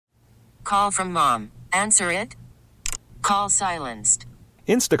call from mom. Answer it. Call silenced.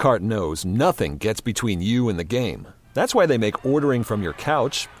 Instacart knows nothing gets between you and the game. That's why they make ordering from your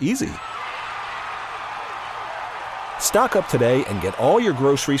couch easy. Stock up today and get all your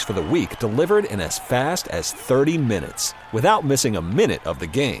groceries for the week delivered in as fast as 30 minutes without missing a minute of the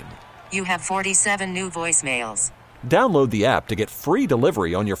game. You have 47 new voicemails. Download the app to get free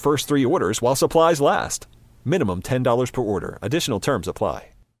delivery on your first 3 orders while supplies last. Minimum $10 per order. Additional terms apply.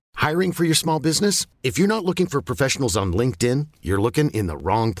 Hiring for your small business? If you're not looking for professionals on LinkedIn, you're looking in the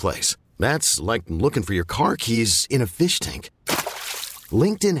wrong place. That's like looking for your car keys in a fish tank.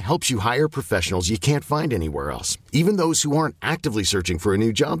 LinkedIn helps you hire professionals you can't find anywhere else, even those who aren't actively searching for a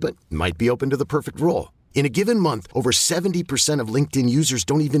new job but might be open to the perfect role. In a given month, over 70% of LinkedIn users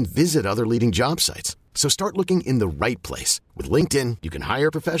don't even visit other leading job sites. So start looking in the right place. With LinkedIn, you can hire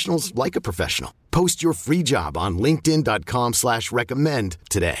professionals like a professional. Post your free job on linkedin.com/recommend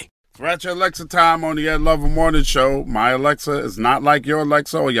today. Scratch your Alexa time on the Ed Lover Morning Show. My Alexa is not like your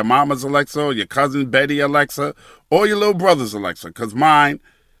Alexa or your mama's Alexa or your cousin Betty Alexa or your little brother's Alexa, because mine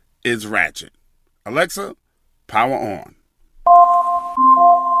is ratchet. Alexa, power on.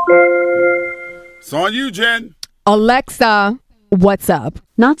 It's on you, Jen. Alexa, what's up?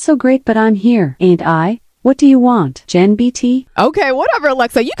 Not so great, but I'm here, ain't I? What do you want, Jen BT? Okay, whatever,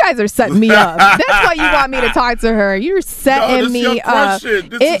 Alexa. You guys are setting me up. That's why you want me to talk to her. You're setting me up. This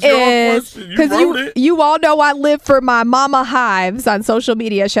is your question. Because you all know I live for my mama hives on social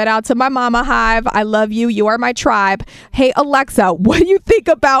media. Shout out to my mama hive. I love you. You are my tribe. Hey, Alexa, what do you think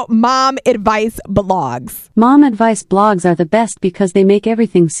about mom advice blogs? Mom advice blogs are the best because they make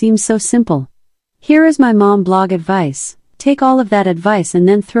everything seem so simple. Here is my mom blog advice. Take all of that advice and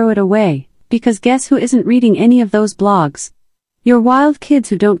then throw it away. Because guess who isn't reading any of those blogs? Your wild kids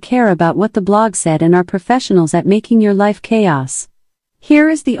who don't care about what the blog said and are professionals at making your life chaos. Here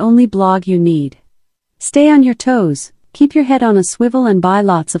is the only blog you need. Stay on your toes, keep your head on a swivel, and buy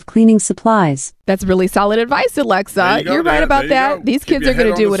lots of cleaning supplies. That's really solid advice, Alexa. You're right about that. These kids are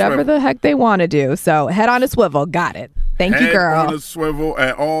going to do whatever the heck they want to do. So head on a swivel. Got it. Thank you, girl. Head on a swivel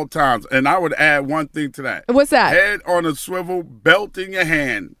at all times. And I would add one thing to that. What's that? Head on a swivel, belt in your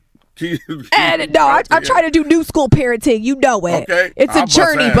hand. I'm trying to do new school parenting. You know it. Okay. It's a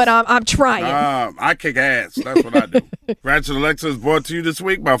journey, but I'm trying. I kick ass. That's what I do. Ratchet Alexa is brought to you this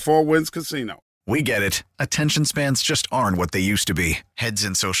week by Four Winds Casino. We get it. Attention spans just aren't what they used to be. Heads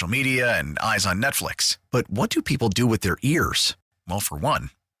in social media and eyes on Netflix. But what do people do with their ears? Well, for one,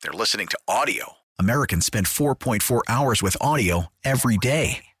 they're listening to audio. Americans spend 4.4 hours with audio every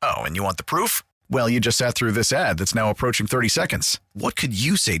day. Oh, and you want the proof? Well, you just sat through this ad that's now approaching 30 seconds. What could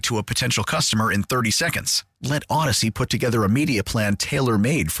you say to a potential customer in 30 seconds? Let Odyssey put together a media plan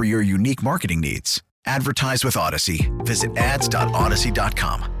tailor-made for your unique marketing needs. Advertise with Odyssey. Visit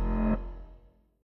ads.odyssey.com.